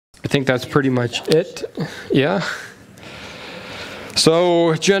think that's pretty much it. Yeah.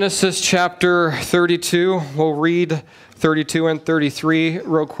 So Genesis chapter 32, we'll read 32 and 33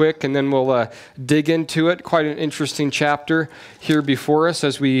 real quick, and then we'll dig into it. Quite an interesting chapter here before us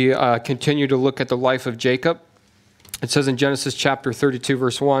as we continue to look at the life of Jacob. It says in Genesis chapter 32,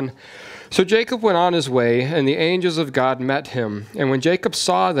 verse 1, "So Jacob went on his way, and the angels of God met him. And when Jacob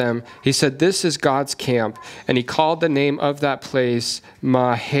saw them, he said, 'This is God's camp.' And he called the name of that place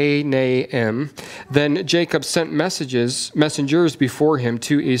Mahanaim. Then Jacob sent messengers before him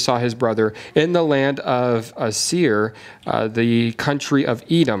to Esau his brother in the land of Seir, the country of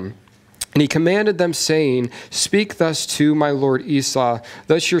Edom. And he commanded them, saying, 'Speak thus to my lord Esau.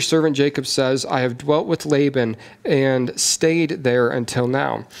 Thus your servant Jacob says, I have dwelt with Laban and stayed there until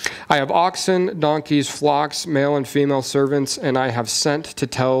now. I have oxen, donkeys, flocks, male and female servants, and I have sent to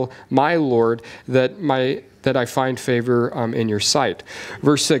tell my lord that I find favor in your sight.'"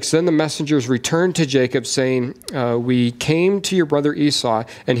 Verse 6, "Then the messengers returned to Jacob, saying, 'We came to your brother Esau,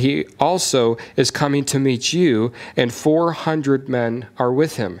 and he also is coming to meet you, and 400 men are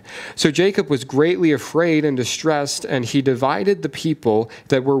with him.' So Jacob was greatly afraid and distressed, and he divided the people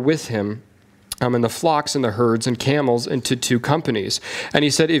that were with him, and the flocks and the herds and camels into two companies. And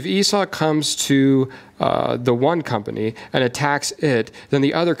he said, 'If Esau comes to the one company and attacks it, then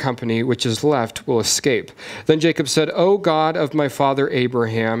the other company which is left will escape.' Then Jacob said, 'O God of my father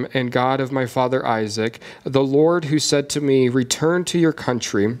Abraham and God of my father Isaac, the Lord who said to me, return to your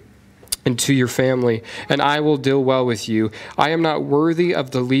country and to your family, and I will deal well with you. I am not worthy of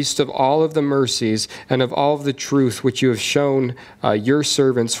the least of all of the mercies and of all of the truth which you have shown your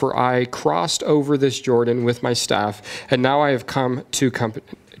servants, for I crossed over this Jordan with my staff, and now I have come two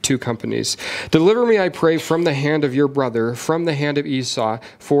companies. Deliver me, I pray, from the hand of your brother, from the hand of Esau,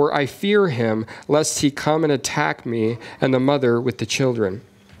 for I fear him, lest he come and attack me and the mother with the children.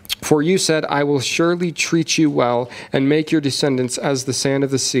 For you said, I will surely treat you well and make your descendants as the sand of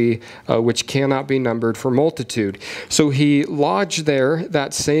the sea, which cannot be numbered for multitude.' So he lodged there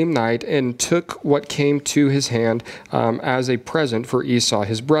that same night and took what came to his hand as a present for Esau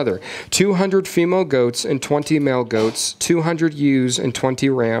his brother, 200 female goats and 20 male goats, 200 ewes and 20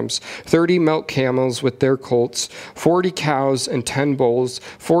 rams, 30 milk camels with their colts, 40 cows and 10 bulls,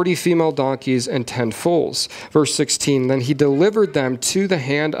 40 female donkeys and 10 foals." Verse 16, "Then he delivered them to the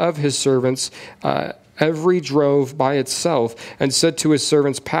hand of his servants, every drove by itself, and said to his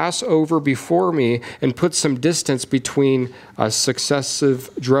servants, 'Pass over before me and put some distance between successive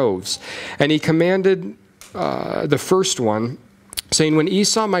droves.' And he commanded the first one, saying, 'When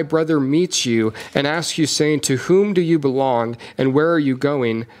Esau my brother meets you and asks you, saying, To whom do you belong, and where are you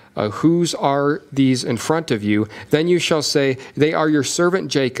going? Whose are these in front of you? Then you shall say, They are your servant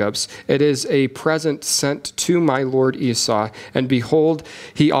Jacob's. It is a present sent to my lord Esau, and behold,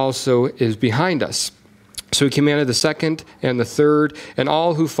 he also is behind us.' So he commanded the second and the third, and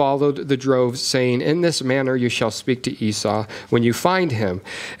all who followed the droves, saying, 'In this manner you shall speak to Esau when you find him.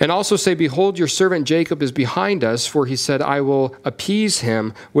 And also say, Behold, your servant Jacob is behind us, for he said, I will appease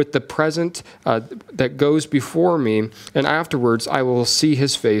him with the present that goes before me, and afterwards I will see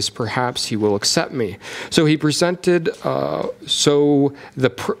his face. Perhaps he will accept me.' So he presented, so the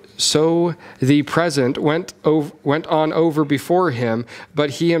present went on over before him, but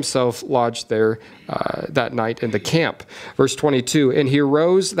he himself lodged there that night in the camp." Verse 22, "And he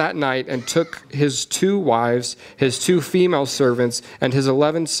arose that night and took his 2 wives, his 2 female servants, and his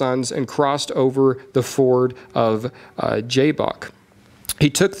 11 sons, and crossed over the ford of Jabbok. He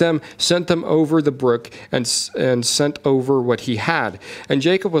took them, sent them over the brook, and sent over what he had. And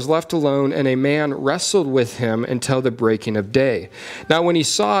Jacob was left alone, and a man wrestled with him until the breaking of day. Now when he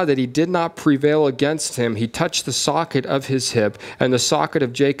saw that he did not prevail against him, he touched the socket of his hip, and the socket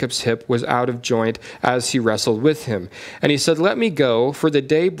of Jacob's hip was out of joint as he wrestled with him. And he said, 'Let me go, for the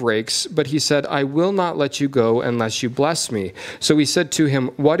day breaks.' But he said, 'I will not let you go unless you bless me.' So he said to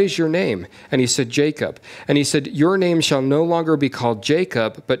him, 'What is your name?' And he said, 'Jacob.' And he said, 'Your name shall no longer be called Jacob,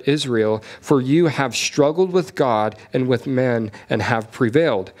 but Israel, for you have struggled with God and with men and have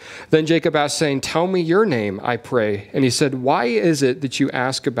prevailed.' Then Jacob asked, saying, 'Tell me your name, I pray.' And he said, 'Why is it that you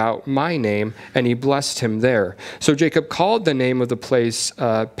ask about my name?' And he blessed him there. So Jacob called the name of the place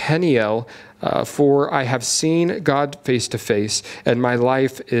Peniel, for I have seen God face to face, and my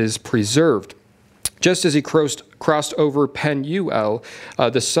life is preserved. Just as he crossed over Penuel,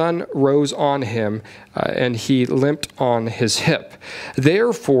 the sun rose on him, and he limped on his hip.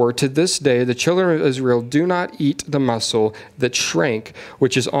 Therefore, to this day, the children of Israel do not eat the muscle that shrank,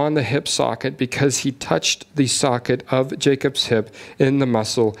 which is on the hip socket, because he touched the socket of Jacob's hip in the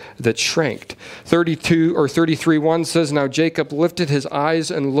muscle that shrank. 33:1 says, Now Jacob lifted his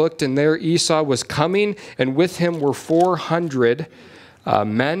eyes and looked, and there Esau was coming, and with him were 400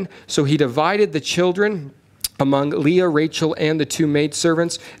 men. So he divided the children among Leah, Rachel, and the two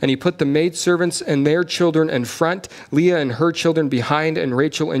maidservants, and he put the maidservants and their children in front, Leah and her children behind, and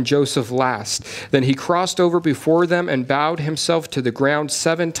Rachel and Joseph last. Then he crossed over before them and bowed himself to the ground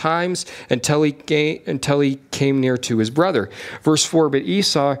 7 times until he came near to his brother. Verse 4, But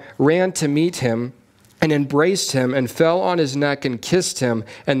Esau ran to meet him and embraced him and fell on his neck and kissed him,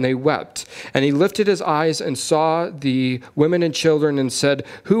 and they wept. And he lifted his eyes and saw the women and children and said,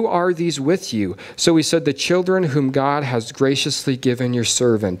 Who are these with you? So he said, The children whom God has graciously given your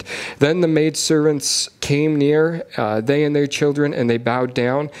servant. Then the maidservants came near, they and their children, and they bowed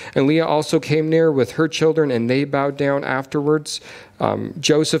down. And Leah also came near with her children, and they bowed down afterwards.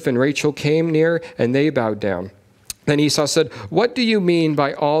 Joseph and Rachel came near, and they bowed down. Then Esau said, What do you mean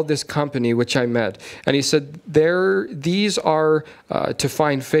by all this company which I met? And he said, These are to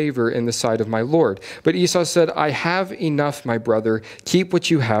find favor in the sight of my Lord. But Esau said, I have enough, my brother. Keep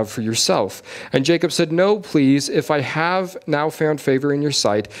what you have for yourself. And Jacob said, No, please, if I have now found favor in your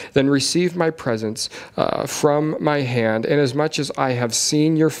sight, then receive my presents from my hand, inasmuch as I have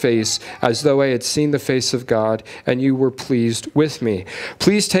seen your face, as though I had seen the face of God, and you were pleased with me.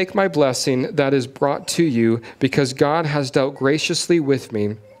 Please take my blessing that is brought to you, because God has dealt graciously with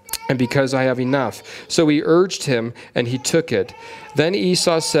me, and because I have enough. So he urged him, and he took it. Then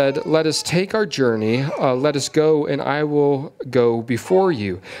Esau said, Let us take our journey, let us go, and I will go before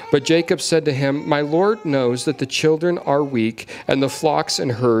you. But Jacob said to him, My Lord knows that the children are weak, and the flocks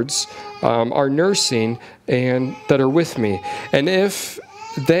and herds are nursing, and that are with me. And if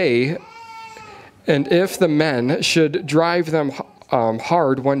the men should drive them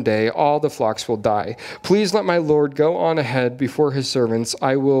hard one day, all the flocks will die. Please let my Lord go on ahead before his servants.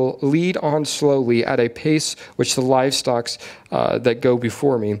 I will lead on slowly at a pace which the livestock that go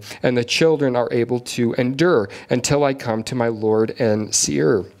before me and the children are able to endure until I come to my Lord in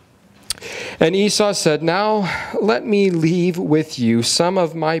Seir. And Esau said, Now let me leave with you some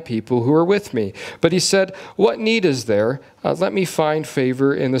of my people who are with me. But he said, What need is there? Let me find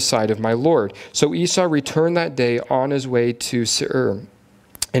favor in the sight of my Lord. So Esau returned that day on his way to Seir.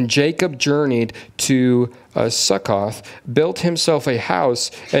 And Jacob journeyed to Succoth, built himself a house,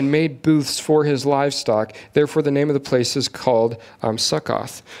 and made booths for his livestock. Therefore the name of the place is called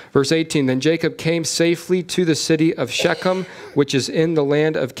Succoth. Verse 18, Then Jacob came safely to the city of Shechem, which is in the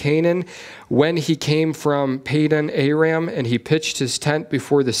land of Canaan, when he came from Padan Aram, and he pitched his tent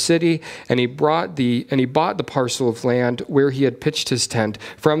before the city, and he bought the parcel of land where he had pitched his tent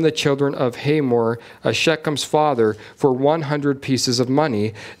from the children of Hamor, Shechem's father, for 100 pieces of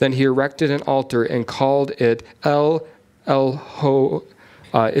money. Then he erected an altar and called it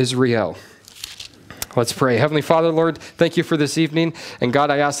Israel. Let's pray. Heavenly Father, Lord, thank you for this evening. And God,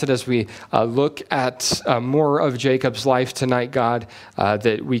 I ask that as we look at more of Jacob's life tonight, God,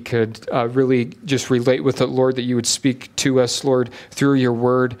 that we could really just relate with it, Lord, that you would speak to us, Lord, through your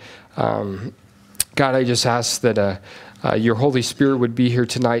word. God, I just ask that your Holy Spirit would be here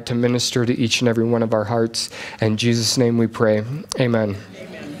tonight to minister to each and every one of our hearts. In Jesus' name we pray. Amen.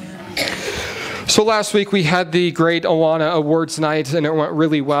 So last week we had the great Awana Awards night, and it went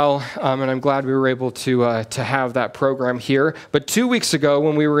really well, and I'm glad we were able to have that program here. But 2 weeks ago,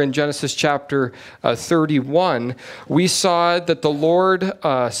 when we were in Genesis chapter 31, we saw that the Lord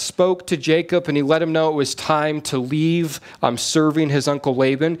spoke to Jacob, and he let him know it was time to leave serving his uncle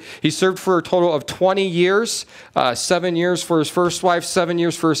Laban. He served for a total of 20 years, 7 years for his first wife, 7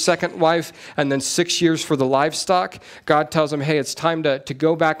 years for his second wife, and then 6 years for the livestock. God tells him, hey, it's time to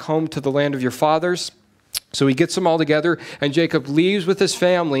go back home to the land of your fathers. So he gets them all together, and Jacob leaves with his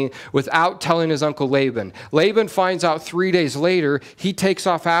family without telling his uncle Laban. Laban finds out 3 days later. He takes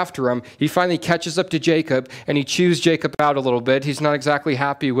off after him. He finally catches up to Jacob, and he chews Jacob out a little bit. He's not exactly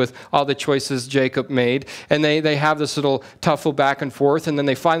happy with all the choices Jacob made, and they have this little tuffle back and forth, and then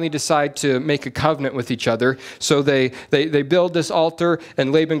they finally decide to make a covenant with each other. So they build this altar,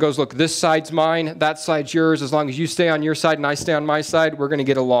 and Laban goes, look, this side's mine, that side's yours. As long as you stay on your side and I stay on my side, we're going to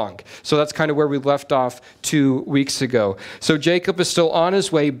get along. So that's kind of where we left off 2 weeks ago. So Jacob is still on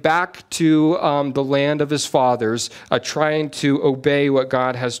his way back to the land of his fathers, trying to obey what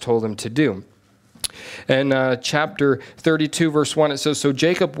God has told him to do. In chapter 32, verse 1, it says, "So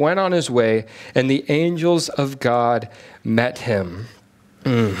Jacob went on his way, and the angels of God met him."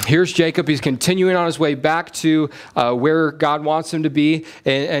 Here's Jacob. He's continuing on his way back to where God wants him to be,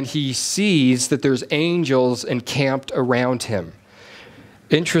 and he sees that there's angels encamped around him.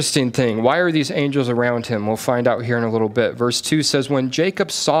 Interesting thing. Why are these angels around him? We'll find out here in a little bit. Verse 2 says, "When Jacob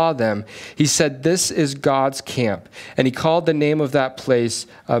saw them, he said, 'This is God's camp.' And he called the name of that place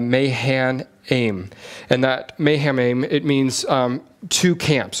Mahanaim." And that Mahanaim, it means two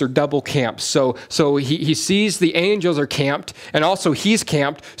camps or double camps. So he sees the angels are camped, and also he's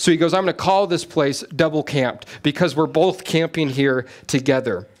camped. So he goes, "I'm going to call this place double camped because we're both camping here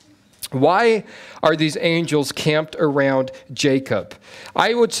together." Why are these angels camped around Jacob?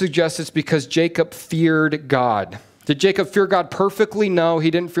 I would suggest it's because Jacob feared God. Did Jacob fear God perfectly? No,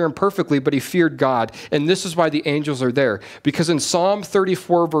 he didn't fear him perfectly, but he feared God. And this is why the angels are there. Because in Psalm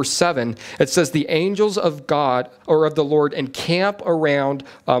 34, verse 7, it says, "The angels of God, or of the Lord, encamp around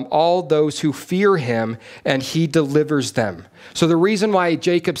all those who fear him, and he delivers them." So the reason why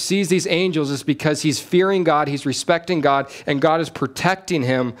Jacob sees these angels is because he's fearing God, he's respecting God, and God is protecting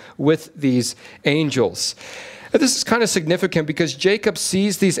him with these angels. This is kind of significant because Jacob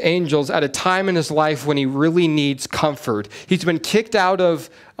sees these angels at a time in his life when he really needs comfort. He's been kicked out of,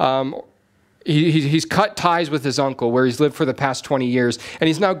 he's cut ties with his uncle where he's lived for the past 20 years. And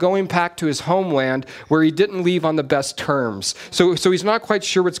he's now going back to his homeland where he didn't leave on the best terms. So he's not quite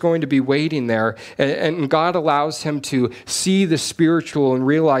sure what's going to be waiting there. And God allows him to see the spiritual and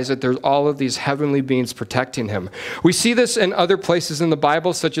realize that there's all of these heavenly beings protecting him. We see this in other places in the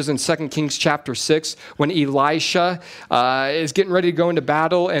Bible, such as in 2 Kings chapter 6, when Elisha is getting ready to go into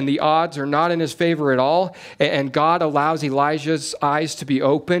battle and the odds are not in his favor at all. And God allows Elijah's eyes to be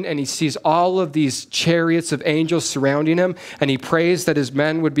open and he sees all of these chariots of angels surrounding him, and he prays that his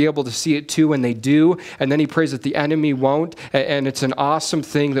men would be able to see it too, and they do, and then he prays that the enemy won't, and it's an awesome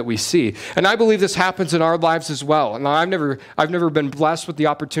thing that we see. And I believe this happens in our lives as well. And I've never been blessed with the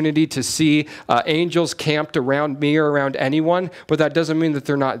opportunity to see angels camped around me or around anyone, but that doesn't mean that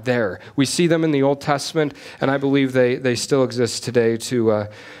they're not there. We see them in the Old Testament, and I believe they still exist today to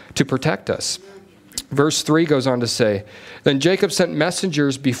protect us. Verse 3 goes on to say, "Then Jacob sent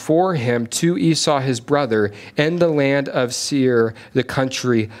messengers before him to Esau his brother in the land of Seir, the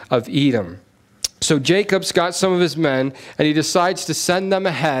country of Edom." So Jacob's got some of his men, and he decides to send them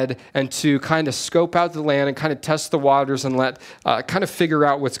ahead and to kind of scope out the land and kind of test the waters and kind of figure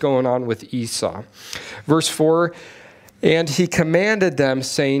out what's going on with Esau. Verse 4, "And he commanded them,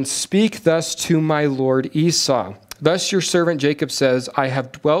 saying, 'Speak thus to my lord Esau. Thus your servant Jacob says, I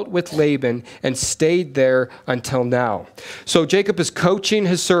have dwelt with Laban and stayed there until now.'" So Jacob is coaching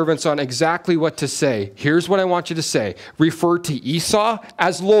his servants on exactly what to say. Here's what I want you to say. Refer to Esau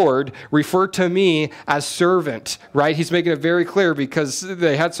as Lord. Refer to me as servant, right? He's making it very clear because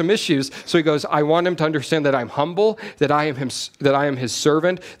they had some issues. So he goes, I want him to understand that I'm humble, that I am his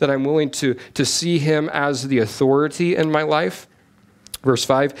servant, that I'm willing to see him as the authority in my life. Verse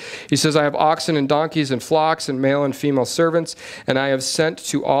 5, he says, "I have oxen and donkeys and flocks and male and female servants, and I have sent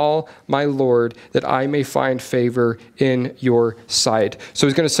to all my Lord that I may find favor in your sight." So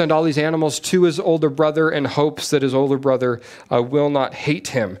he's going to send all these animals to his older brother in hopes that his older brother will not hate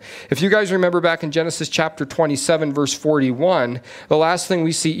him. If you guys remember back in Genesis chapter 27, verse 41, the last thing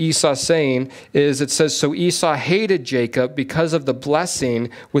we see Esau saying is it says, "So Esau hated Jacob because of the blessing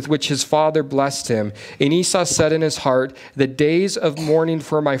with which his father blessed him. And Esau said in his heart, 'The days of mourning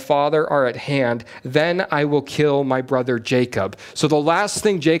for my father are at hand, then I will kill my brother Jacob.'" So the last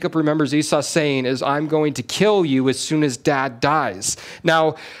thing Jacob remembers Esau saying is, "I'm going to kill you as soon as dad dies."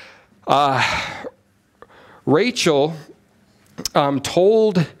 Now, Rachel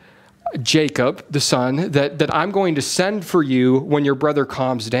told Jacob, the son, that I'm going to send for you when your brother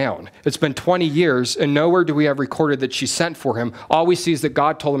calms down. It's been 20 years, and nowhere do we have recorded that she sent for him. All we see is that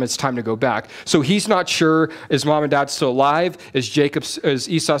God told him it's time to go back. So he's not sure, is mom and dad still alive? Is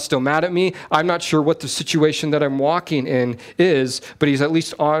Esau still mad at me? I'm not sure what the situation that I'm walking in is, but he's at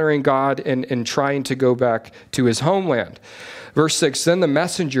least honoring God and trying to go back to his homeland. Verse 6, "Then the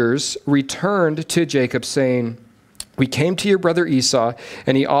messengers returned to Jacob, saying, 'We came to your brother Esau,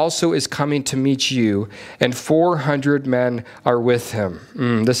 and he also is coming to meet you, and 400 men are with him.'"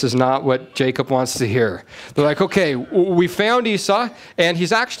 This is not what Jacob wants to hear. They're like, "Okay, we found Esau, and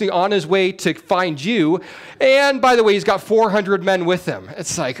he's actually on his way to find you. And by the way, he's got 400 men with him."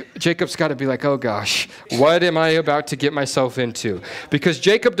 It's like, Jacob's got to be like, oh gosh, what am I about to get myself into? Because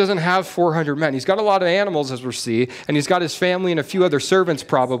Jacob doesn't have 400 men. He's got a lot of animals, as we see, and he's got his family and a few other servants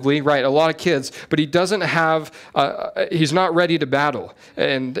probably, right? A lot of kids, but he doesn't have he's not ready to battle,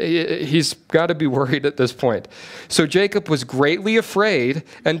 and he's got to be worried at this point. So Jacob was greatly afraid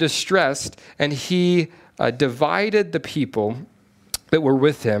and distressed, and he divided the people that were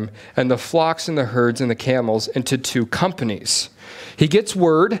with him and the flocks and the herds and the camels into 2 companies. He gets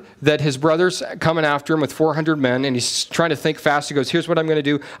word that his brother's coming after him with 400 men, and he's trying to think fast. He goes, here's what I'm going to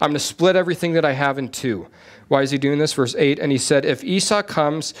do. I'm going to split everything that I have in 2. Why is he doing this? Verse 8, and he said, if Esau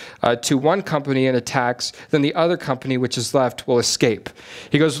comes to one company and attacks, then the other company which is left will escape.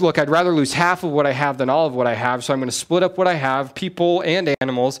 He goes, look, I'd rather lose half of what I have than all of what I have, so I'm going to split up what I have, people and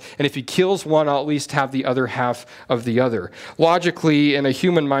animals, and if he kills one, I'll at least have the other half of the other. Logically, in a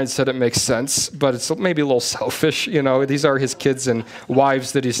human mindset, it makes sense, but it's maybe a little selfish. You know, these are his kids and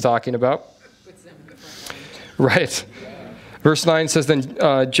wives that he's talking about. Right. Verse 9 says,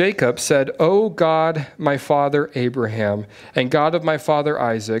 then Jacob said, O God, my father Abraham, and God of my father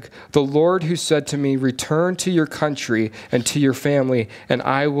Isaac, the Lord who said to me, return to your country and to your family, and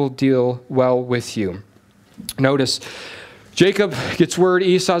I will deal well with you. Notice, Jacob gets word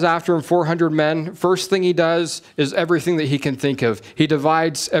Esau's after him, 400 men. First thing he does is everything that he can think of. He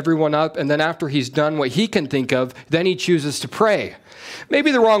divides everyone up, and then after he's done what he can think of, then he chooses to pray.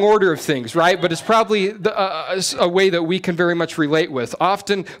 Maybe the wrong order of things, right? But it's probably a way that we can very much relate with.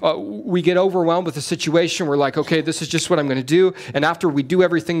 Often we get overwhelmed with a situation. We're like, okay, this is just what I'm going to do. And after we do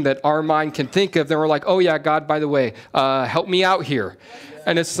everything that our mind can think of, then we're like, oh yeah, God, by the way, help me out here.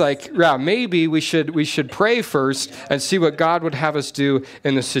 And it's like, yeah, maybe we should pray first and see what God would have us do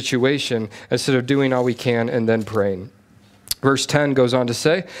in the situation instead of doing all we can and then praying. Verse 10 goes on to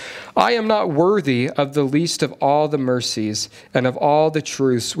say, I am not worthy of the least of all the mercies and of all the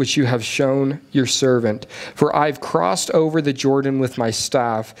truths which you have shown your servant. For I've crossed over the Jordan with my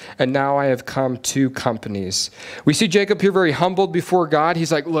staff, and now I have come 2 companies. We see Jacob here very humbled before God.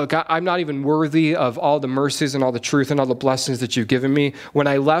 He's like, look, I'm not even worthy of all the mercies and all the truth and all the blessings that you've given me. When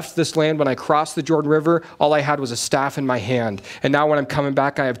I left this land, when I crossed the Jordan River, all I had was a staff in my hand. And now when I'm coming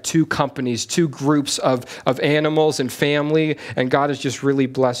back, I have 2 companies, 2 groups of animals and family. And God has just really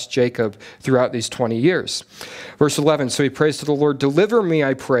blessed Jacob throughout these 20 years. Verse 11, so he prays to the Lord, deliver me,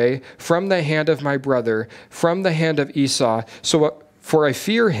 I pray, from the hand of my brother, from the hand of Esau, for I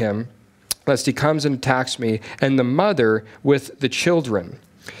fear him, lest he comes and attacks me, and the mother with the children.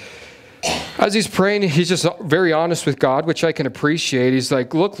 As he's praying, he's just very honest with God, which I can appreciate. He's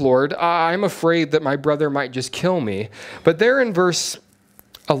like, look, Lord, I'm afraid that my brother might just kill me. But there in verse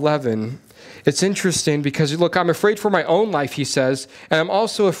 11, it's interesting because, look, I'm afraid for my own life, he says, and I'm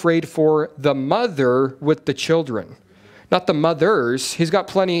also afraid for the mother with the children. Not the mothers. He's got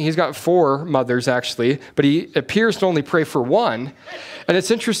 4 mothers, actually, but he appears to only pray for one. And it's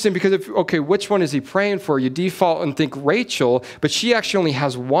interesting because, which one is he praying for? You default and think Rachel, but she actually only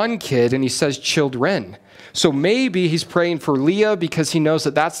has 1 kid, and he says children. So maybe he's praying for Leah because he knows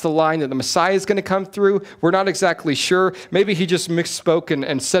that that's the line that the Messiah is going to come through. We're not exactly sure. Maybe he just misspoke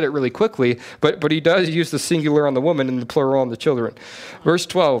and said it really quickly, but he does use the singular on the woman and the plural on the children. Verse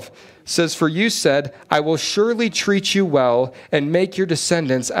 12 says, for you said, I will surely treat you well and make your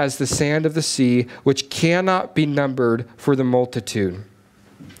descendants as the sand of the sea, which cannot be numbered for the multitude.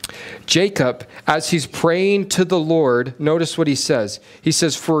 Jacob, as he's praying to the Lord, notice what he says. He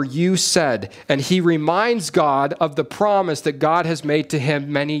says, for you said, and he reminds God of the promise that God has made to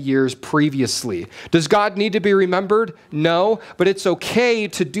him many years previously. Does God need to be remembered? No, but it's okay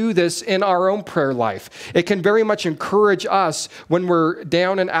to do this in our own prayer life. It can very much encourage us when we're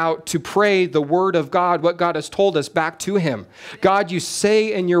down and out to pray the word of God, what God has told us, back to him. God, you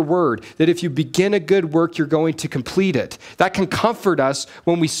say in your word that if you begin a good work, you're going to complete it. That can comfort us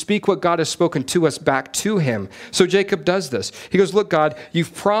when we speak what God has spoken to us back to him. So Jacob does this. He goes, look, God,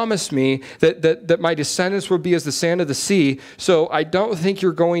 you've promised me that my descendants will be as the sand of the sea, so I don't think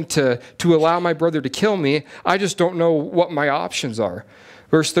you're going to allow my brother to kill me. I just don't know what my options are.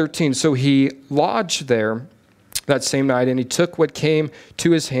 Verse 13, so he lodged there that same night, and he took what came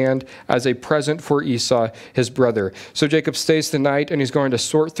to his hand as a present for Esau, his brother. So Jacob stays the night, and he's going to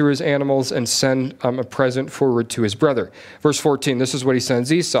sort through his animals and send a present forward to his brother. Verse 14, this is what he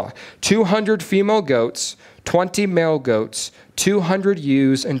sends Esau. 200 female goats, 20 male goats, 200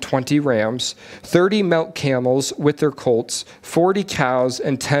 ewes and 20 rams, 30 milk camels with their colts, 40 cows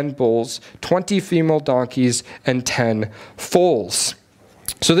and 10 bulls, 20 female donkeys and 10 foals.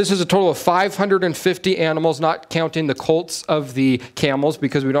 So this is a total of 550 animals, not counting the colts of the camels,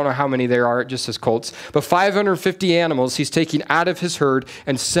 because we don't know how many there are, it just says colts. But 550 animals he's taking out of his herd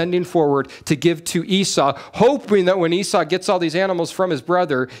and sending forward to give to Esau, hoping that when Esau gets all these animals from his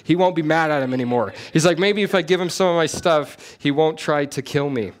brother, he won't be mad at him anymore. He's like, maybe if I give him some of my stuff, he won't try to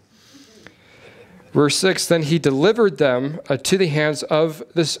kill me. Verse 6, then he delivered them to the hands of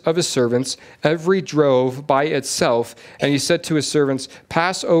his servants, every drove by itself. And he said to his servants,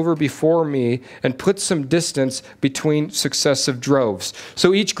 pass over before me and put some distance between successive droves.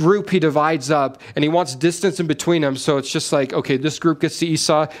 So each group he divides up, and he wants distance in between them. So it's just like, okay, this group gets to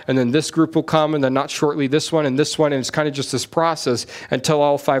Esau, and then this group will come, and then not shortly this one and this one. And it's kind of just this process until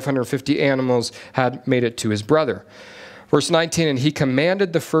all 550 animals had made it to his brother. Verse 19, and he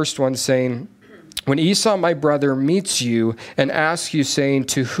commanded the first one, saying, when Esau, my brother, meets you and asks you, saying,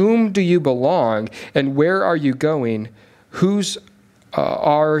 to whom do you belong, and where are you going? Whose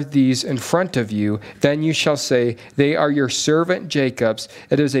are these in front of you? Then you shall say, they are your servant Jacob's.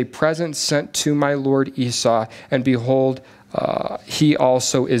 It is a present sent to my lord Esau, and behold, he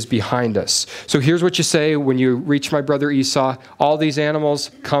also is behind us. So here's what you say when you reach my brother Esau. All these animals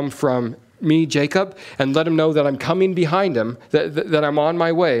come from me, Jacob, and let him know that I'm coming behind him, that I'm on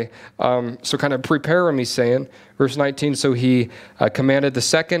my way. So kind of prepare him, he's saying. Verse 19, so he commanded the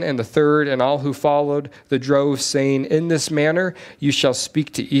second and the third and all who followed the drove, saying, in this manner you shall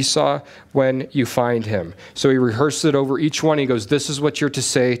speak to Esau when you find him. So he rehearsed it over each one. He goes, this is what you're to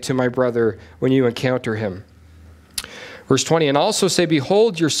say to my brother when you encounter him. Verse 20, and also say,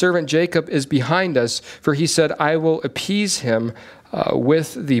 behold, your servant Jacob is behind us, for he said, I will appease him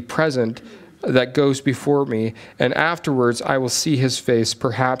with the present that goes before me, and afterwards I will see his face.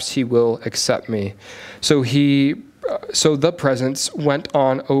 Perhaps he will accept me. So the presents went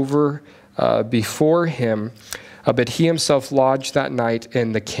on over before him, but he himself lodged that night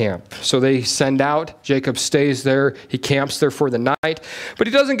in the camp. So they send out. Jacob stays there. He camps there for the night, but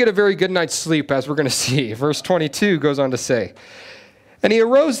he doesn't get a very good night's sleep, as we're going to see. Verse 22 goes on to say, and he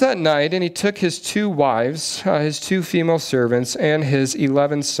arose that night, and he took his 2 wives, his 2 female servants, and his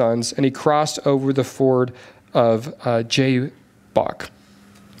 11 sons, and he crossed over the ford of Jabbok.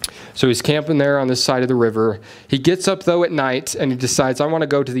 So he's camping there on this side of the river. He gets up, though, at night, and he decides, I want to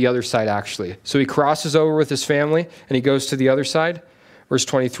go to the other side, actually. So he crosses over with his family, and he goes to the other side. Verse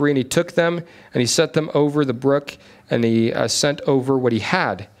 23, and he took them, and he set them over the brook, and he sent over what he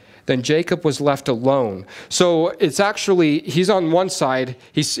had. Then Jacob was left alone. So it's actually, he's on one side.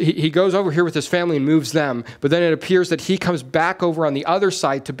 He goes over here with his family and moves them. But then it appears that he comes back over on the other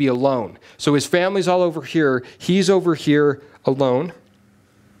side to be alone. So his family's all over here. He's over here alone.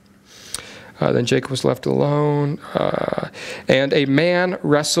 Then Jacob was left alone. And a man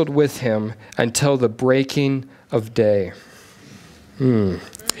wrestled with him until the breaking of day.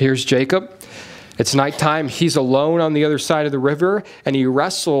 Here's Jacob. It's nighttime. He's alone on the other side of the river, and he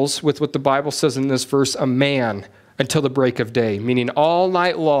wrestles with what the Bible says in this verse, a man, until the break of day, meaning all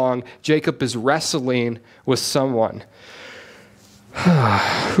night long, Jacob is wrestling with someone.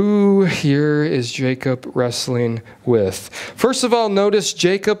 Who here is Jacob wrestling with? First of all, notice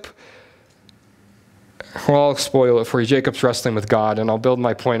Jacob, well, I'll spoil it for you. Jacob's wrestling with God, and I'll build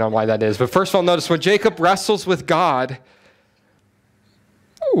my point on why that is. But first of all, notice when Jacob wrestles with God,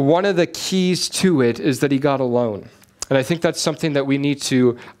 one of the keys to it is that he got alone. And I think that's something that we need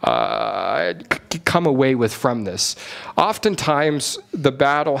to come away with from this. Oftentimes, the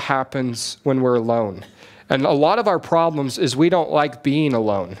battle happens when we're alone. And a lot of our problems is we don't like being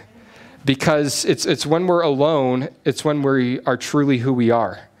alone. Because it's when we're alone, it's when we are truly who we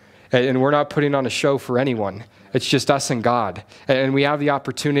are. And we're not putting on a show for anyone. It's just us and God. And we have the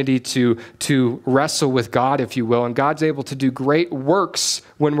opportunity to wrestle with God, if you will. And God's able to do great works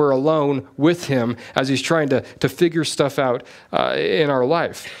when we're alone with him as he's trying to figure stuff out in our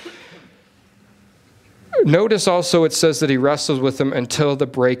life. Notice also it says that he wrestles with him until the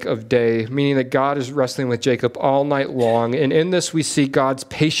break of day, meaning that God is wrestling with Jacob all night long. And in this we see God's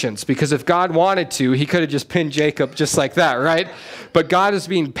patience, because if God wanted to, he could have just pinned Jacob just like that, right? But God is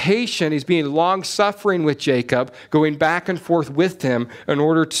being patient. He's being long-suffering with Jacob, going back and forth with him in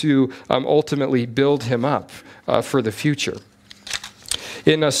order to ultimately build him up for the future.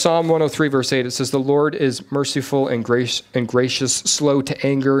 In Psalm 103, verse 8, it says, the Lord is merciful and gracious, slow to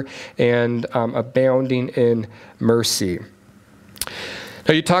anger, and abounding in mercy.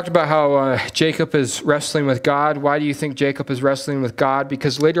 Now, you talked about how Jacob is wrestling with God. Why do you think Jacob is wrestling with God?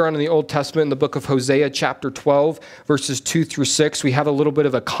 Because later on in the Old Testament, in the book of Hosea, chapter 12, verses 2 through 6, we have a little bit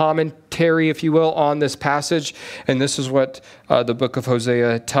of a commentary, if you will, on this passage. And this is what the book of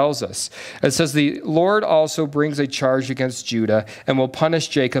Hosea tells us. It says, the Lord also brings a charge against Judah and will punish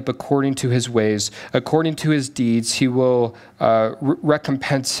Jacob according to his ways. According to his deeds, he will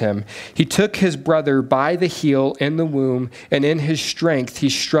recompense him. He took his brother by the heel in the womb, and in his strength he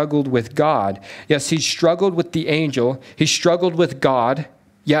struggled with God. Yes, he struggled with the angel. He struggled with God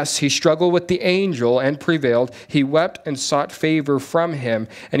Yes, he struggled with the angel and prevailed. He wept and sought favor from him,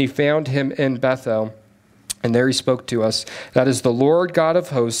 and he found him in Bethel. And there he spoke to us. That is the Lord God of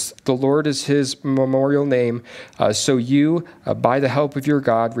hosts. The Lord is his memorial name. So you, by the help of your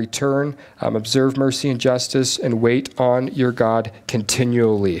God, return, observe mercy and justice, and wait on your God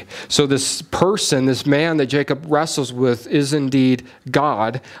continually. So this person, this man that Jacob wrestles with is indeed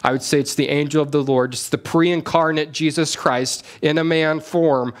God. I would say it's the angel of the Lord. It's the pre-incarnate Jesus Christ in a man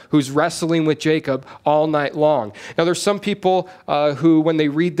form who's wrestling with Jacob all night long. Now there's some people who, when they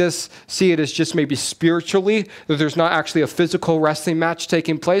read this, see it as just maybe spiritually, that there's not actually a physical wrestling match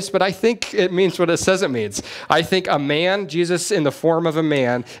taking place, but I think it means what it says it means. I think a man, Jesus in the form of a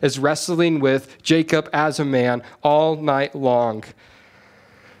man, is wrestling with Jacob as a man all night long.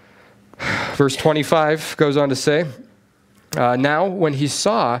 Verse 25 goes on to say, now, when he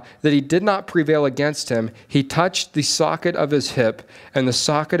saw that he did not prevail against him, he touched the socket of his hip, and the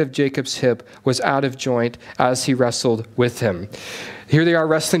socket of Jacob's hip was out of joint as he wrestled with him. Here they are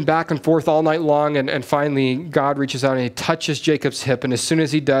wrestling back and forth all night long, and finally God reaches out and he touches Jacob's hip, and as soon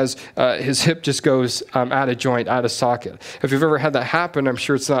as he does, his hip just goes out of joint, out of socket. If you've ever had that happen, I'm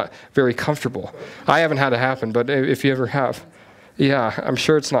sure it's not very comfortable. I haven't had it happen, but if you ever have, yeah, I'm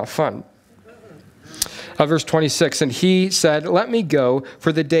sure it's not fun. Verse 26, and he said, let me go,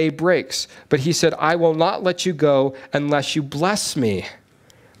 for the day breaks. But he said, I will not let you go unless you bless me.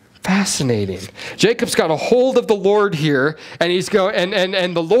 Fascinating. Jacob's got a hold of the Lord here, and he's going,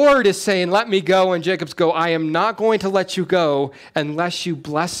 and the Lord is saying, let me go, and Jacob's go, I am not going to let you go unless you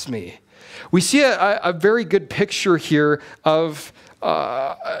bless me. We see a very good picture here of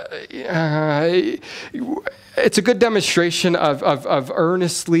it's a good demonstration of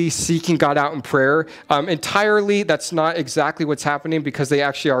earnestly seeking God out in prayer. Entirely, that's not exactly what's happening because they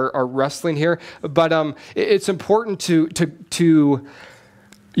actually are wrestling here. But it's important to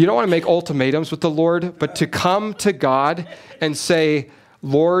you don't want to make ultimatums with the Lord, but to come to God and say,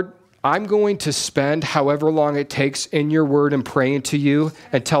 Lord, I'm going to spend however long it takes in your word and praying to you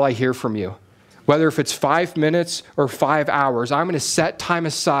until I hear from you. Whether if it's 5 minutes or 5 hours, I'm going to set time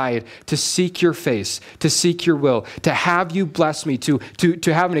aside to seek your face, to seek your will, to have you bless me, to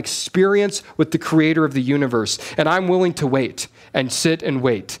have an experience with the creator of the universe. And I'm willing to wait and sit and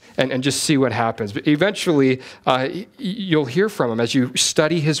wait and just see what happens. But eventually, you'll hear from him as you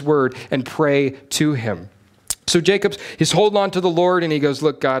study his word and pray to him. So Jacob, he's holding on to the Lord and he goes,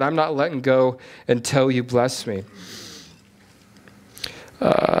 look, God, I'm not letting go until you bless me.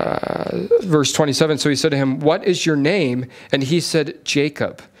 Verse 27, so he said to him, what is your name? And he said,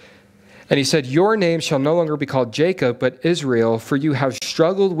 Jacob. And he said, your name shall no longer be called Jacob, but Israel, for you have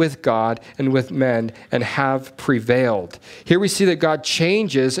struggled with God and with men and have prevailed. Here we see that God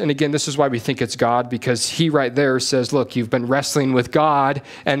changes, and again, this is why we think it's God, because he right there says, look, you've been wrestling with God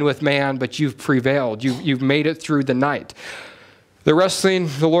and with man, but you've prevailed. You've made it through the night. The wrestling,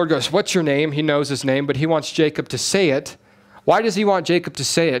 the Lord goes, what's your name? He knows his name, but he wants Jacob to say it. Why does he want Jacob to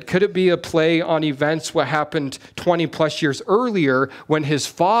say it? Could it be a play on events what happened 20 plus years earlier when his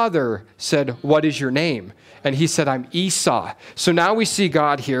father said, what is your name? And he said, I'm Esau. So now we see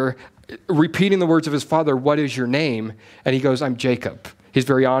God here repeating the words of his father, what is your name? And he goes, I'm Jacob. He's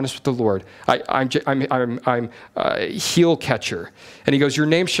very honest with the Lord. I'm a heel catcher. And he goes, your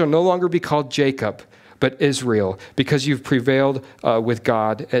name shall no longer be called Jacob, but Israel, because you've prevailed with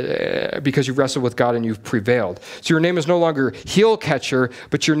God, because you've wrestled with God and you've prevailed. So your name is no longer heel catcher,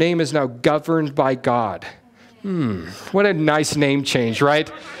 but your name is now governed by God. What a nice name change,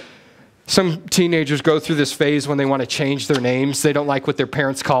 right? Some teenagers go through this phase when they want to change their names. They don't like what their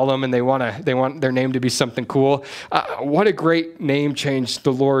parents call them, and they want their name to be something cool. What a great name change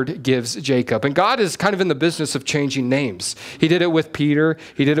the Lord gives Jacob. And God is kind of in the business of changing names. He did it with Peter.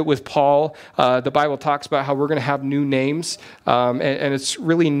 He did it with Paul. The Bible talks about how we're going to have new names, and it's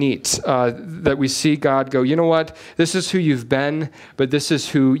really neat that we see God go, you know what? This is who you've been, but this is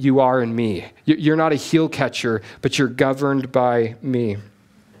who you are in me. You're not a heel catcher, but you're governed by me.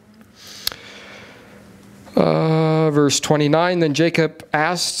 Verse 29, then Jacob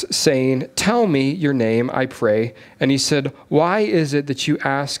asked, saying, tell me your name, I pray. And he said, why is it that you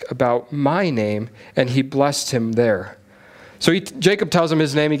ask about my name? And he blessed him there. So Jacob tells him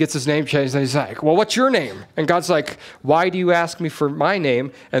his name. He gets his name changed. And he's like, well, what's your name? And God's like, why do you ask me for my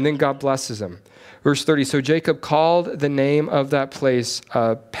name? And then God blesses him. Verse 30, so Jacob called the name of that place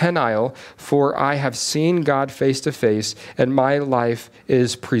Peniel, for I have seen God face to face, and my life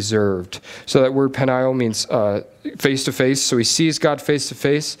is preserved. So that word Peniel means face to face. So he sees God face to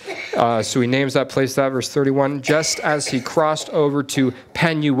face. So he names that place that. Verse 31, just as he crossed over to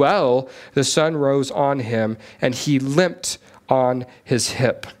Penuel, the sun rose on him, and he limped on his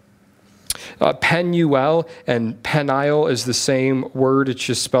hip. Penuel and Peniel is the same word. It's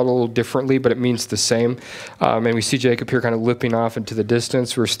just spelled a little differently, but it means the same. And we see Jacob here kind of looping off into the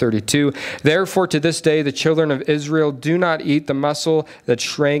distance. Verse 32, therefore to this day the children of Israel do not eat the muscle that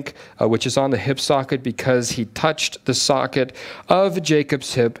shrank, which is on the hip socket, because he touched the socket of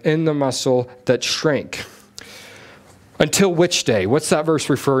Jacob's hip in the muscle that shrank. Until which day? What's that verse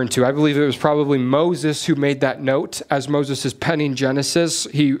referring to? I believe it was probably Moses who made that note. As Moses is penning Genesis,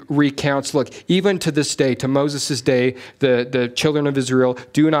 he recounts, look, even to this day, to Moses' day, the children of Israel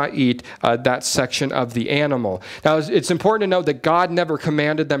do not eat that section of the animal. Now, it's important to note that God never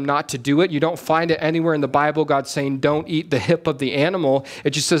commanded them not to do it. You don't find it anywhere in the Bible, God saying, don't eat the hip of the animal.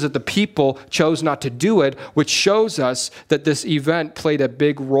 It just says that the people chose not to do it, which shows us that this event played a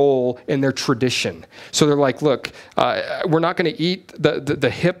big role in their tradition. So they're like, look, we're not going to eat the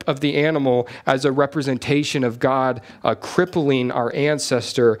hip of the animal as a representation of God crippling our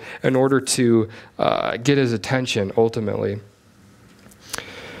ancestor in order to get his attention ultimately.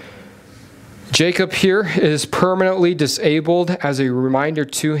 Jacob here is permanently disabled as a reminder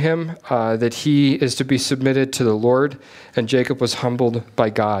to him that he is to be submitted to the Lord, and Jacob was humbled by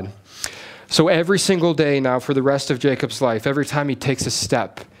God. So every single day now for the rest of Jacob's life, every time he takes a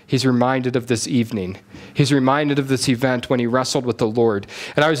step, he's reminded of this evening. He's reminded of this event when he wrestled with the Lord.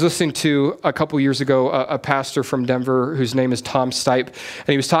 And I was listening to, a couple years ago, a pastor from Denver whose name is Tom Stipe, and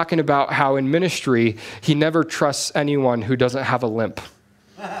he was talking about how in ministry, he never trusts anyone who doesn't have a limp.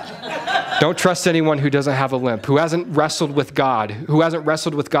 Don't trust anyone who doesn't have a limp, who hasn't wrestled with God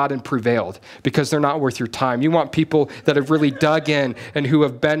and prevailed, because they're not worth your time. You want people that have really dug in and who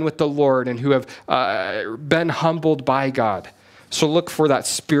have been with the Lord and who have been humbled by God. So look for that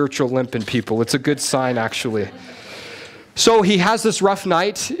spiritual limp in people. It's a good sign, actually. So he has this rough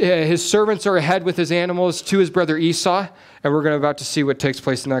night. His servants are ahead with his animals to his brother Esau, and we're about to see what takes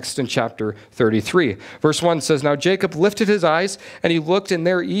place next in chapter 33. Verse 1 says, now Jacob lifted his eyes, and he looked, and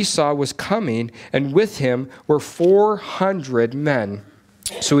there Esau was coming, and with him were 400 men.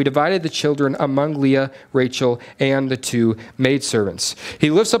 So he divided the children among Leah, Rachel, and the two maidservants. He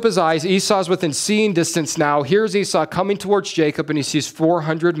lifts up his eyes. Esau's within seeing distance now. Here's Esau coming towards Jacob, and he sees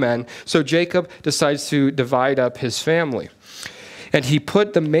 400 men. So Jacob decides to divide up his family. And he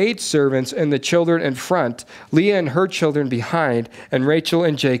put the maidservants and the children in front, Leah and her children behind, and Rachel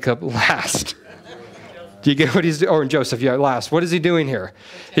and Jacob last. Do you get what he's doing? Oh, and Joseph, yeah, last. What is he doing here?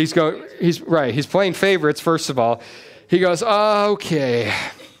 He's playing favorites, first of all. He goes, okay,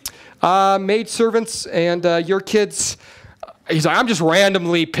 maidservants and your kids. He's like, I'm just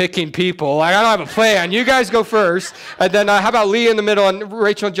randomly picking people. Like, I don't have a plan. You guys go first. And then how about Leah in the middle and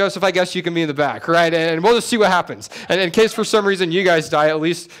Rachel and Joseph, I guess you can be in the back, right? And we'll just see what happens. And in case for some reason you guys die, at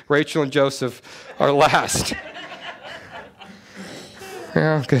least Rachel and Joseph are last.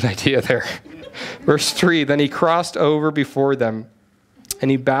 Yeah, good idea there. Verse 3, then he crossed over before them, and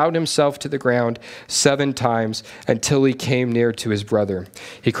he bowed himself to the ground 7 times until he came near to his brother.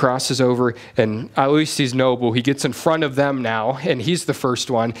 He crosses over, and at least he's noble. He gets in front of them now, and he's the first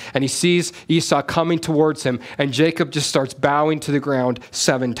one. And he sees Esau coming towards him, and Jacob just starts bowing to the ground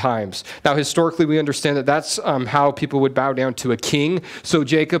 7 times. Now, historically, we understand that that's how people would bow down to a king. So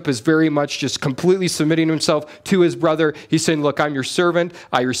Jacob is very much just completely submitting himself to his brother. He's saying, look, I'm your servant.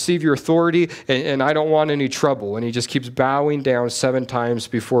 I receive your authority, and I don't want any trouble. And he just keeps bowing down 7 times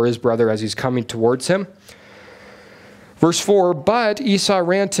before his brother as he's coming towards him. Verse 4, but Esau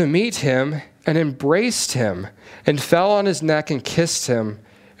ran to meet him and embraced him and fell on his neck and kissed him,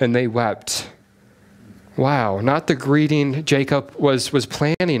 and they wept. Wow, not the greeting Jacob was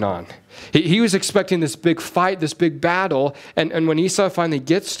planning on. He was expecting this big fight, this big battle, and when Esau finally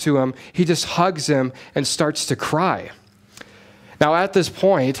gets to him, he just hugs him and starts to cry. Now, at this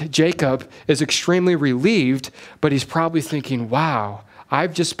point, Jacob is extremely relieved, but he's probably thinking, wow,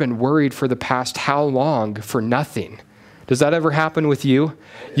 I've just been worried for the past how long for nothing. Does that ever happen with you?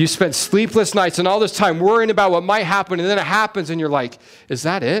 You spend sleepless nights and all this time worrying about what might happen, and then it happens, and you're like, is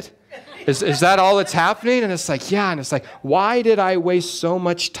that it? Is that all that's happening? And it's like, yeah. And it's like, why did I waste so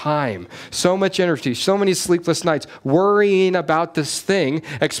much time, so much energy, so many sleepless nights worrying about this thing,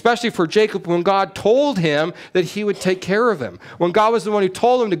 especially for Jacob when God told him that he would take care of him, when God was the one who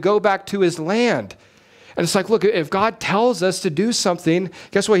told him to go back to his land. And it's like, look, if God tells us to do something,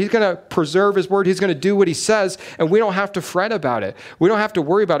 guess what? He's going to preserve his word. He's going to do what he says, and we don't have to fret about it. We don't have to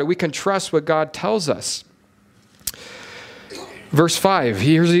worry about it. We can trust what God tells us. Verse 5,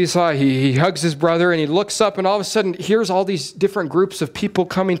 here's Esau, he hugs his brother, and he looks up, and all of a sudden, here's all these different groups of people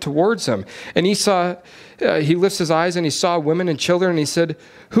coming towards him. And Esau, he lifts his eyes, and he saw women and children, and he said,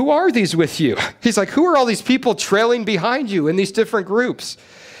 who are these with you? He's like, who are all these people trailing behind you in these different groups?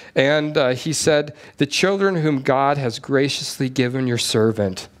 And he said, the children whom God has graciously given your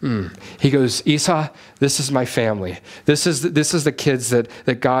servant. He goes, Esau, this is my family. This is the kids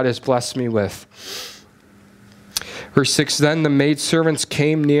that God has blessed me with. Verse 6, then the maidservants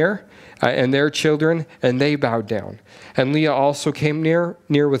came near, and their children, and they bowed down. And Leah also came near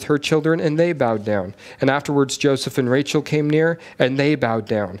with her children, and they bowed down. And afterwards Joseph and Rachel came near, and they bowed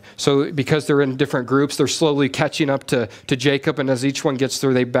down. So because they're in different groups, they're slowly catching up to Jacob, and as each one gets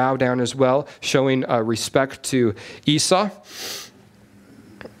there, they bow down as well, showing respect to Esau.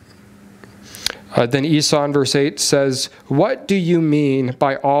 Then Esau in verse 8 says, what do you mean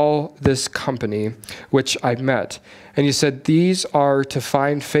by all this company which I met? And he said, these are to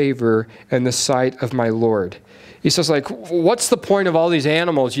find favor in the sight of my Lord. Esau's like, what's the point of all these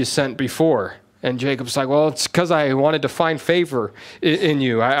animals you sent before? And Jacob's like, well, it's because I wanted to find favor in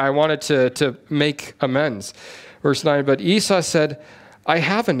you. I wanted to make amends. Verse 9, but Esau said, I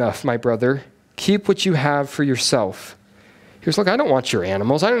have enough, my brother. Keep what you have for yourself. He was like, I don't want your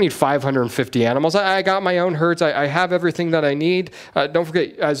animals. I don't need 550 animals. I got my own herds. I have everything that I need. Don't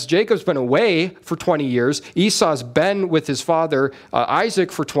forget, as Jacob's been away for 20 years, Esau's been with his father,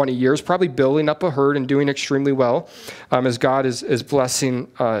 Isaac, for 20 years, probably building up a herd and doing extremely well, as God is blessing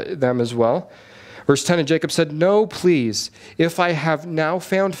them as well. Verse 10, and Jacob said, no, please, if I have now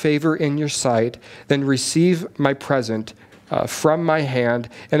found favor in your sight, then receive my present from my hand,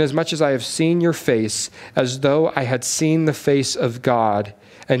 and as much as I have seen your face, as though I had seen the face of God,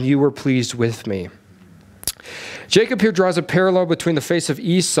 and you were pleased with me. Jacob here draws a parallel between the face of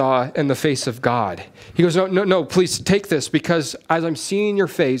Esau and the face of God. He goes, no, please take this, because as I'm seeing your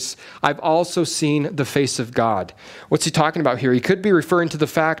face, I've also seen the face of God. What's he talking about here? He could be referring to the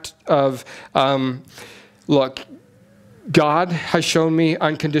fact of, look, God has shown me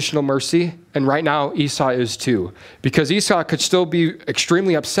unconditional mercy, and right now Esau is too. Because Esau could still be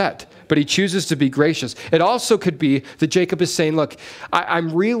extremely upset, but he chooses to be gracious. It also could be that Jacob is saying, look,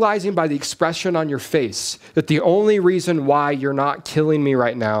 I'm realizing by the expression on your face that the only reason why you're not killing me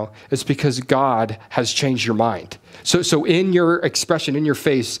right now is because God has changed your mind. So in your expression, in your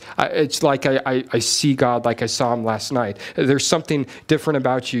face, it's like I see God like I saw him last night. There's something different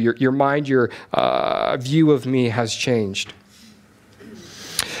about you. Your mind, your view of me has changed.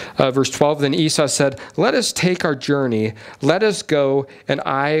 Verse 12, then Esau said, let us take our journey. Let us go, and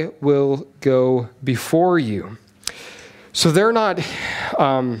I will go before you. So they're not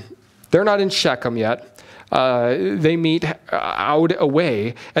in Shechem yet. They meet out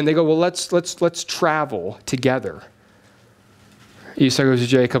away, and they go, well, let's travel together. Esau goes to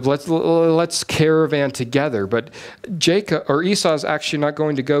Jacob, let's caravan together. But Esau is actually not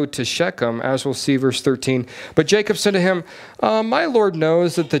going to go to Shechem, as we'll see verse 13. But Jacob said to him, my Lord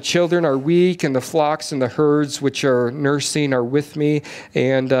knows that the children are weak, and the flocks and the herds which are nursing are with me.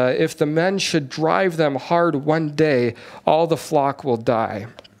 And if the men should drive them hard one day, all the flock will die.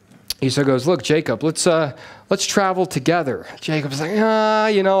 Esau goes, look, Jacob, let's travel together. Jacob's like,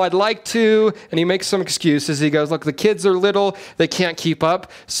 I'd like to. And he makes some excuses. He goes, look, the kids are little. They can't keep up,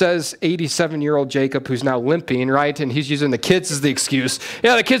 says 87-year-old Jacob, who's now limping, right? And he's using the kids as the excuse.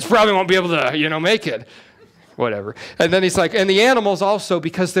 Yeah, the kids probably won't be able to, make it. Whatever. And then he's like, and the animals also,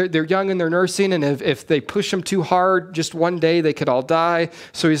 because they're young and they're nursing, and if they push them too hard, just one day they could all die.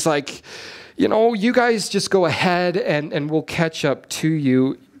 So he's like, you guys just go ahead and we'll catch up to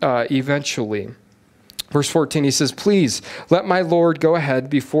you eventually. Verse 14, he says, please let my Lord go ahead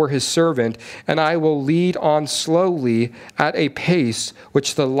before his servant, and I will lead on slowly at a pace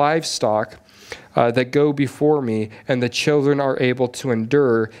which the livestock that go before me and the children are able to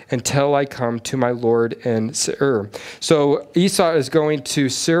endure until I come to my Lord in Seir. So Esau is going to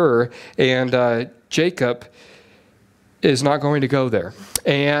Seir, and Jacob is not going to go there.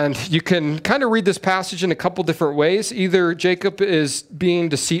 And you can kind of read this passage in a couple different ways. Either Jacob is being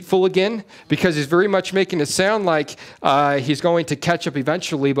deceitful again, because he's very much making it sound like he's going to catch up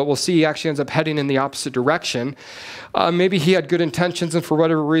eventually, but we'll see he actually ends up heading in the opposite direction. Maybe he had good intentions, and for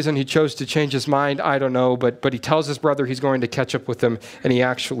whatever reason he chose to change his mind. I don't know, but he tells his brother he's going to catch up with him, and he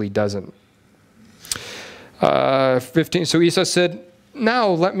actually doesn't. 15, so Esau said, now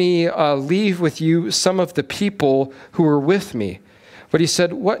let me leave with you some of the people who are with me. But he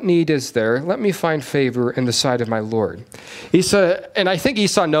said, what need is there? Let me find favor in the sight of my Lord. Esau, and I think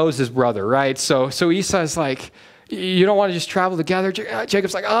Esau knows his brother, right? So Esau's like, you don't want to just travel together?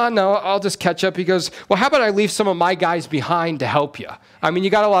 Jacob's like, oh, no, I'll just catch up. He goes, well, how about I leave some of my guys behind to help you? I mean, you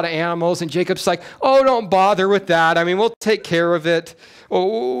got a lot of animals. And Jacob's like, oh, don't bother with that. I mean, we'll take care of it.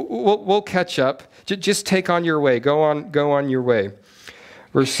 We'll catch up. Just take on your way. Go on your way.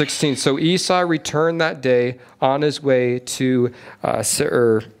 Verse 16, so Esau returned that day on his way to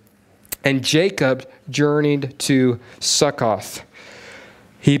Seir, and Jacob journeyed to Succoth.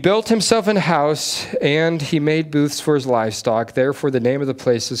 He built himself a house, and he made booths for his livestock. Therefore, the name of the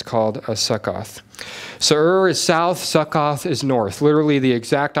place is called Succoth. Seir is south, Succoth is north, literally the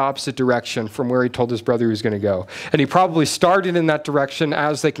exact opposite direction from where he told his brother he was going to go. And he probably started in that direction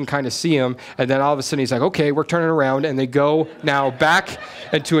as they can kind of see him, and then all of a sudden he's like, okay, we're turning around, and they go now back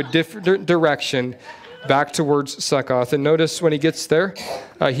into a different direction, back towards Succoth. And notice when he gets there,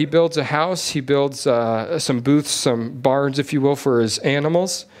 he builds a house. He builds some booths, some barns, if you will, for his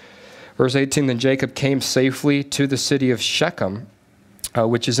animals. Verse 18, then Jacob came safely to the city of Shechem,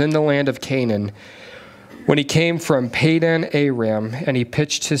 which is in the land of Canaan, when he came from Padan Aram, and he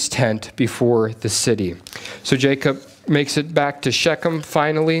pitched his tent before the city. So Jacob makes it back to Shechem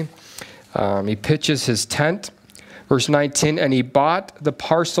finally. He pitches his tent. Verse 19, and he bought the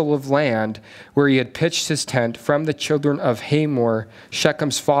parcel of land where he had pitched his tent from the children of Hamor,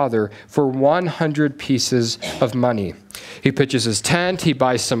 Shechem's father, for 100 pieces of money. He pitches his tent, he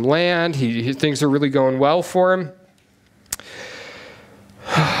buys some land, things are really going well for him.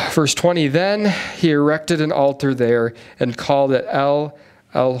 Verse 20, then he erected an altar there and called it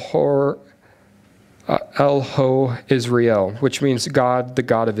El-Ho Israel, which means God, the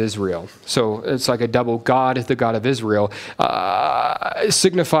God of Israel. So it's like a double God, the God of Israel,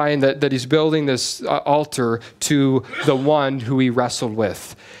 signifying that he's building this altar to the one who he wrestled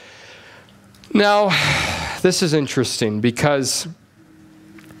with. Now, this is interesting because,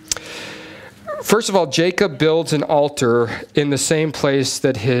 first of all, Jacob builds an altar in the same place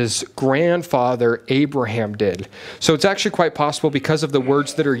that his grandfather Abraham did. So it's actually quite possible, because of the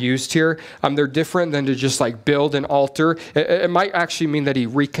words that are used here, they're different than to just like build an altar. It might actually mean that he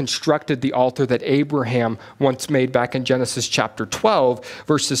reconstructed the altar that Abraham once made back in Genesis chapter 12,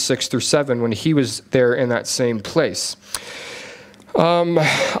 verses 6 through 7, when he was there in that same place.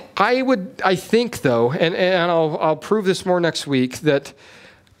 I think though, and I'll prove this more next week, that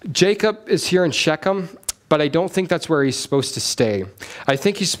Jacob is here in Shechem, but I don't think that's where he's supposed to stay. I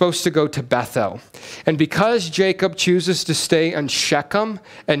think he's supposed to go to Bethel. And because Jacob chooses to stay in Shechem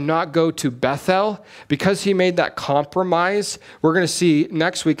and not go to Bethel, because he made that compromise, we're going to see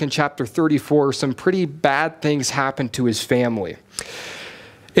next week in chapter 34 some pretty bad things happen to his family.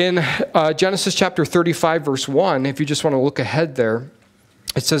 In Genesis chapter 35, verse 1, if you just want to look ahead there,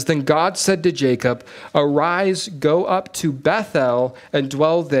 it says, then God said to Jacob, arise, go up to Bethel and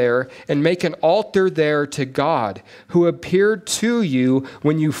dwell there, and make an altar there to God, who appeared to you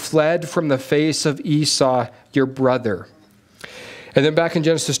when you fled from the face of Esau, your brother. And then back in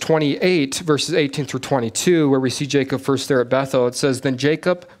Genesis 28, verses 18 through 22, where we see Jacob first there at Bethel, it says, then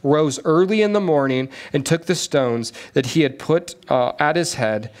Jacob rose early in the morning and took the stones that he had put at his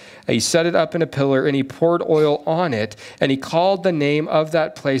head. He set it up in a pillar, and he poured oil on it, and he called the name of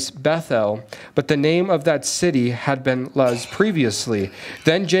that place Bethel, but the name of that city had been Luz previously.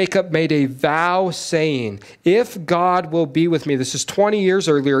 Then Jacob made a vow, saying, if God will be with me, this is 20 years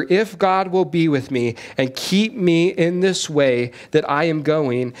earlier, if God will be with me and keep me in this way that I am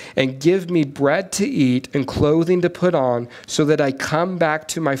going, and give me bread to eat and clothing to put on, so that I come back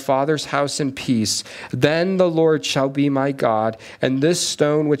to my father's house in peace, then the Lord shall be my God, and this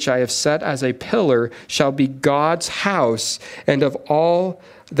stone which I have set as a pillar shall be God's house, and of all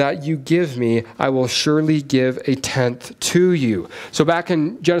that you give me, I will surely give a tenth to you. So back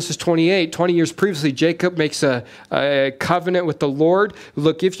in Genesis 28, 20 years previously, Jacob makes a covenant with the Lord.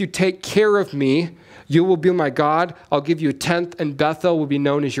 Look, if you take care of me, you will be my God. I'll give you a tenth, and Bethel will be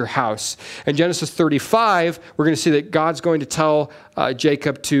known as your house. In Genesis 35, we're going to see that God's going to tell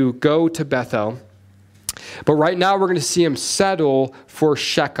Jacob to go to Bethel. But right now, we're going to see him settle for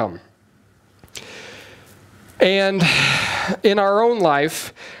Shechem. And in our own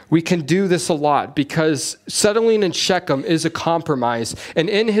life, we can do this a lot, because settling in Shechem is a compromise. And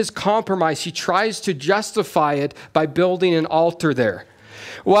in his compromise, he tries to justify it by building an altar there.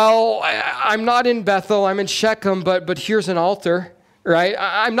 Well, I'm not in Bethel, I'm in Shechem, but here's an altar, right?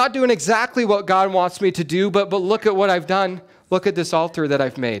 I'm not doing exactly what God wants me to do, but look at what I've done. Look at this altar that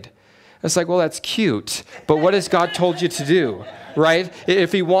I've made. It's like, well, that's cute, but what has God told you to do? Right?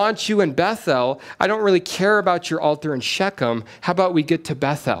 If he wants you in Bethel, I don't really care about your altar in Shechem. How about we get to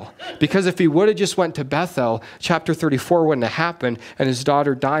Bethel? Because if he would have just went to Bethel, chapter 34 wouldn't have happened, and his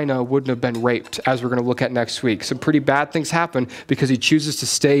daughter Dinah wouldn't have been raped, as we're going to look at next week. Some pretty bad things happen because he chooses to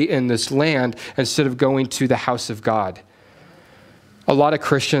stay in this land instead of going to the house of God. A lot of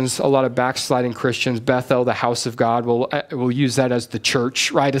Christians, a lot of backsliding Christians, Bethel, the house of God, will use that as the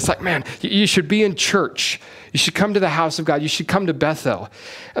church, right? It's like, man, you should be in church. You should come to the house of God. You should come to Bethel.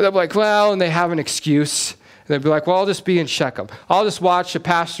 And they'll be like, well, and they have an excuse. And they'll be like, well, I'll just be in Shechem. I'll just watch a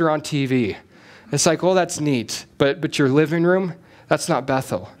pastor on TV. It's like, well, that's neat. But your living room, that's not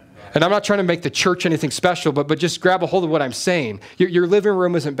Bethel. And I'm not trying to make the church anything special, but just grab a hold of what I'm saying. Your living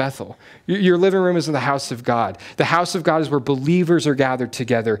room isn't Bethel. Your living room isn't the house of God. The house of God is where believers are gathered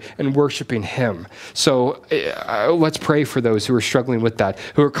together and worshiping him. So let's pray for those who are struggling with that,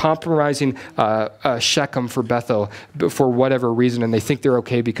 who are compromising Shechem for Bethel for whatever reason, and they think they're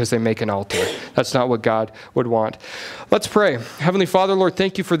okay because they make an altar. That's not what God would want. Let's pray. Heavenly Father, Lord,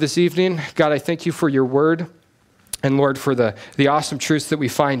 thank you for this evening. God, I thank you for your word. And Lord, for the awesome truths that we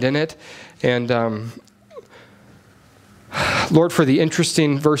find in it. And Lord, for the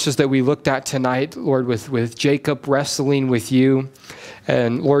interesting verses that we looked at tonight, Lord, with Jacob wrestling with you.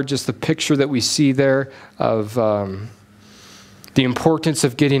 And Lord, just the picture that we see there of the importance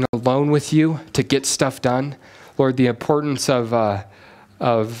of getting alone with you to get stuff done. Lord, the importance of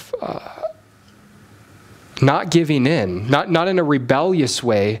not giving in, not in a rebellious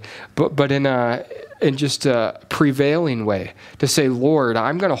way, but in just a prevailing way, to say, Lord,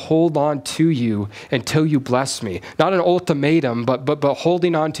 I'm going to hold on to you until you bless me. Not an ultimatum, but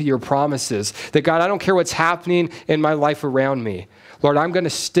holding on to your promises. That God, I don't care what's happening in my life around me. Lord, I'm going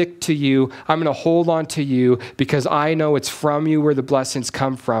to stick to you. I'm going to hold on to you because I know it's from you where the blessings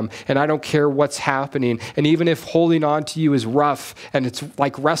come from. And I don't care what's happening. And even if holding on to you is rough and it's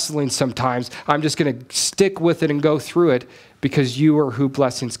like wrestling sometimes, I'm just going to stick with it and go through it because you are who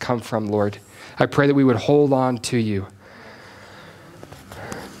blessings come from, Lord. I pray that we would hold on to you.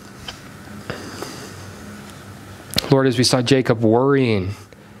 Lord, as we saw Jacob worrying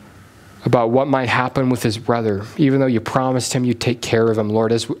about what might happen with his brother, even though you promised him you'd take care of him,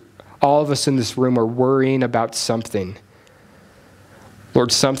 Lord, as all of us in this room are worrying about something,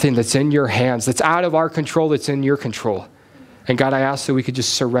 Lord, something that's in your hands, that's out of our control, that's in your control. And God, I ask that we could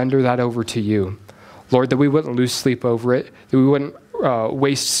just surrender that over to you. Lord, that we wouldn't lose sleep over it, that we wouldn't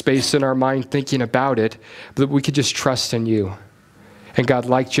waste space in our mind thinking about it, but that we could just trust in you. And God,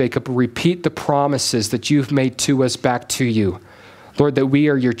 like Jacob, repeat the promises that you've made to us back to you. Lord, that we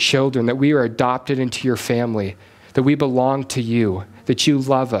are your children, that we are adopted into your family, that we belong to you, that you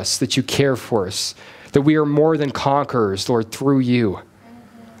love us, that you care for us, that we are more than conquerors, Lord, through you.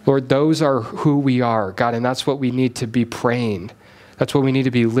 Lord, those are who we are, God, and that's what we need to be praying. That's what we need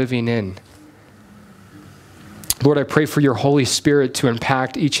to be living in. Lord, I pray for your Holy Spirit to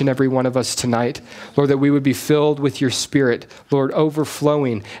impact each and every one of us tonight. Lord, that we would be filled with your Spirit, Lord,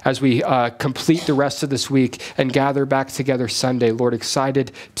 overflowing as we complete the rest of this week and gather back together Sunday. Lord,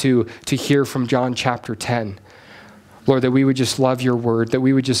 excited to hear from John chapter 10. Lord, that we would just love your word, that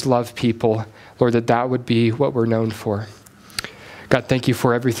we would just love people. Lord, that would be what we're known for. God, thank you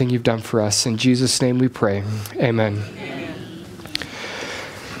for everything you've done for us. In Jesus' name we pray. Amen.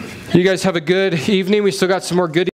 You guys have a good evening. We still got some more good